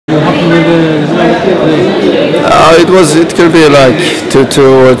It could be like 2-2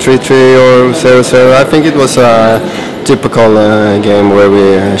 or 3-3 or 0-0. I think it was a typical game where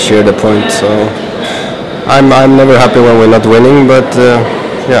we shared a point. So I'm never happy when we're not winning, but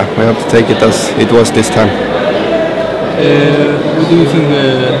yeah, we have to take it as it was this time. What do you think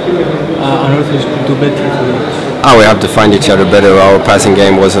Anorthos could do better? We have to find each other better. Our passing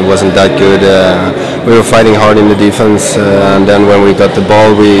game wasn't that good. We were fighting hard in the defense, and then when we got the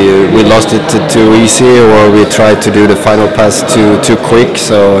ball, we lost it too easy, or we tried to do the final pass too quick.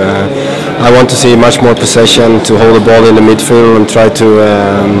 So I want to see much more possession, to hold the ball in the midfield and try to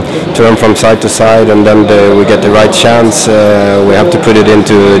turn from side to side, and then we get the right chance. We have to put it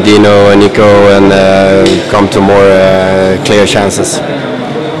into Dino and Nico and come to more clear chances.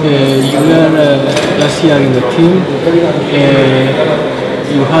 You were last year in the team.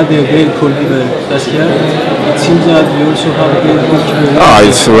 You had a great goalkeeper last year. It seems that you also have a great goalkeeper.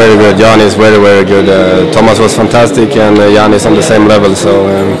 It's very good. Jan is very good. Thomas was fantastic, and Jan is on the same level. So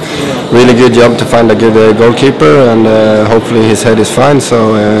really good job to find a good goalkeeper, and hopefully his head is fine,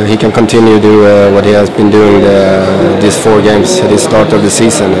 so he can continue to do what he has been doing these 4 games at the start of the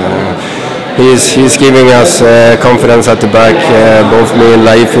season. He's giving us confidence at the back. Both me and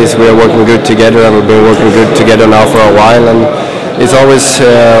Laifis, we are working good together, and we've been working good together now for a while. And it's always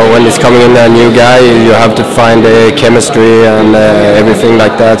when it's coming in a new guy, you have to find a chemistry and everything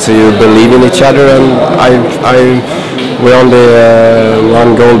like that, so you believe in each other. And we're only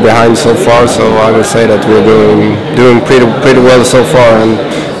 1 goal behind so far, so I would say that we're doing pretty well so far, and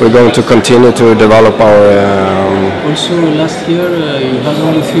we're going to continue to develop our. Also, last year you had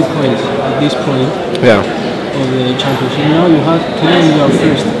only 3 points at this point. Yeah. Of the championship. Now you had 10 in your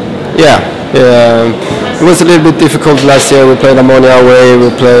first. Yeah. It was a little bit difficult last year. We played Ammonia away. We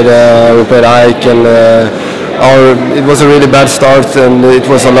played Ike, and it was a really bad start, and it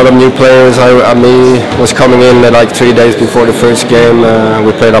was a lot of new players. Me was coming in like 3 days before the first game.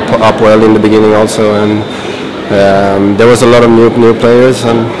 We played up well in the beginning also, and there was a lot of new players,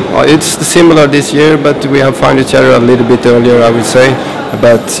 and it's similar this year, but we have found each other a little bit earlier, I would say.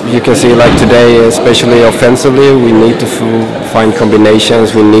 But you can see, like today, especially offensively, we need to find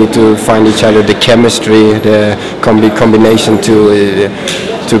combinations. We need to find each other, the chemistry, the combination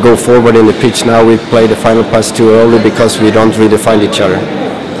to go forward in the pitch. Now we play the final pass too early because we don't really find each other.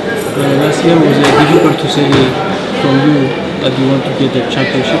 Last year was difficult to say from you that you want to get the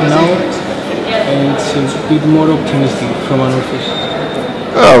championship. Now it's a bit more optimistic from Anorthos.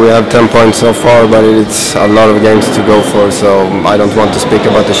 We have 10 points so far, but it's a lot of games to go for, so I don't want to speak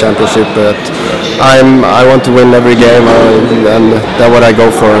about the championship, but I want to win every game, and that's what I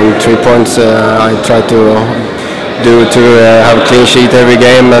go for. And 3 points I try to have a clean sheet every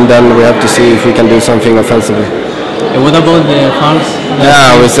game, and then we have to see if we can do something offensively. And what about the fans?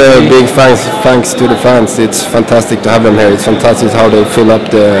 Yeah, we say a big thanks to the fans. It's fantastic to have them here. It's fantastic how they fill up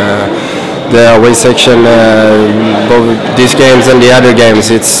the away section, both these games and the other games.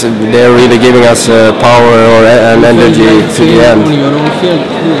 They're really giving us power and energy to the end.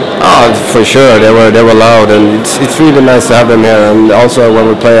 For sure, they were loud, and it's really nice to have them here. And also when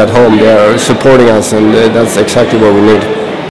we play at home, they are supporting us, and that's exactly what we need.